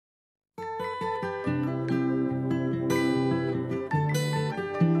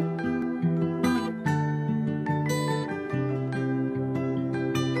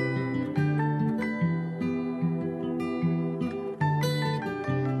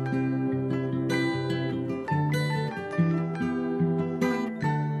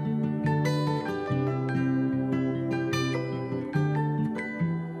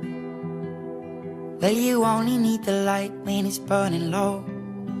Well, you only need the light when it's burning low.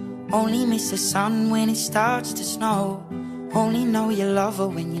 Only miss the sun when it starts to snow. Only know you love her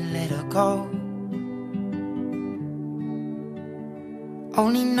when you let her go.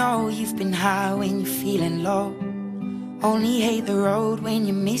 Only know you've been high when you're feeling low. Only hate the road when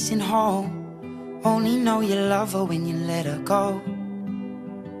you're missing home. Only know you love her when you let her go.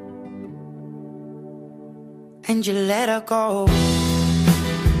 And you let her go.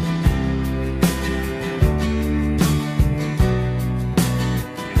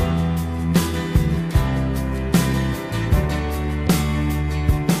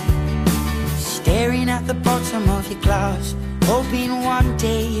 Staring at the bottom of your glass, hoping one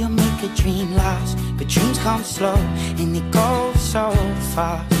day you'll make a dream last. But dreams come slow and they go so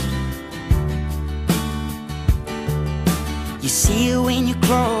fast. You see it when you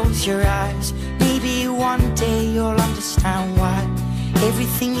close your eyes. Maybe one day you'll understand why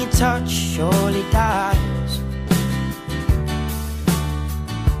everything you touch surely dies.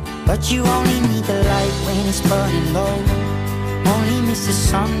 But you only need the light when it's burning low. Only miss the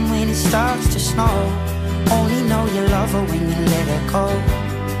sun when it starts to snow. Only know you love her when you let her go.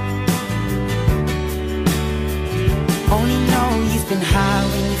 Only know you've been high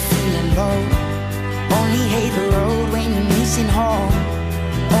when you're feeling low. Only hate the road when you're missing home.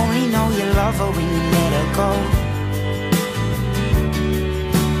 Only know you love her when you let her go.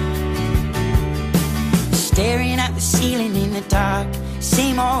 Staring at the ceiling in the dark,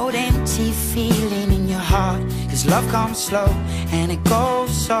 same old empty feeling in your heart. 'Cause love comes slow and it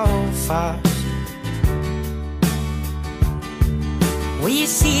goes so fast. Well, you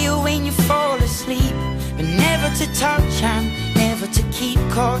see it when you fall asleep, but never to touch and never to keep.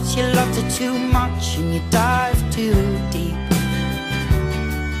 'Cause you loved her too much and you dive too deep.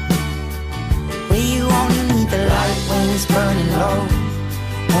 Well, you only need the light when it's burning low.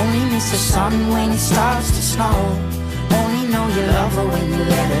 Only miss the sun when it starts to snow. Only know you love her when you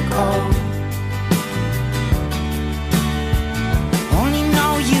let her go. Only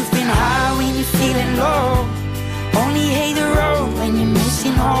know you've been high when you're feeling low. Only hate the road when you're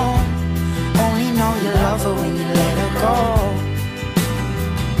missing home. Only know you love her when you let her go.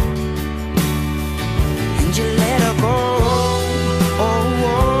 And you let her go. Oh,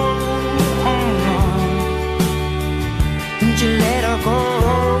 oh, oh, oh. And you let her go.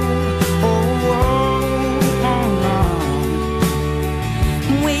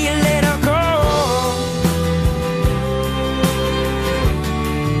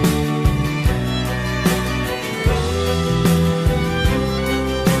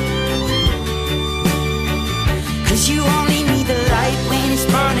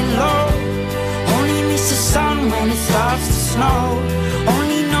 When it starts to snow,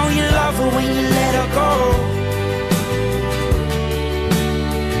 only know you love her when you let her go.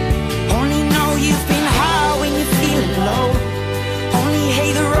 Only know you've been high when you're feeling low. Only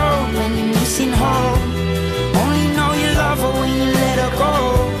hate the road when you're missing home. Only know you love her when you let her go.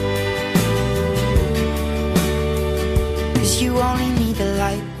 'Cause you only need the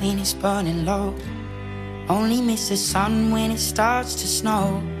light when it's burning low. Only miss the sun when it starts to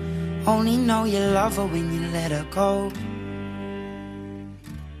snow. Only know you love her when you let her go.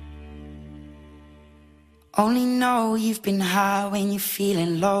 Only know you've been high when you're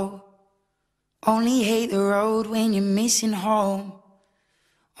feeling low. Only hate the road when you're missing home.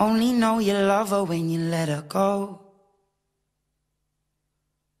 Only know you love her when you let her go.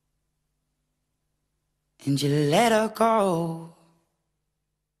 And you let her go.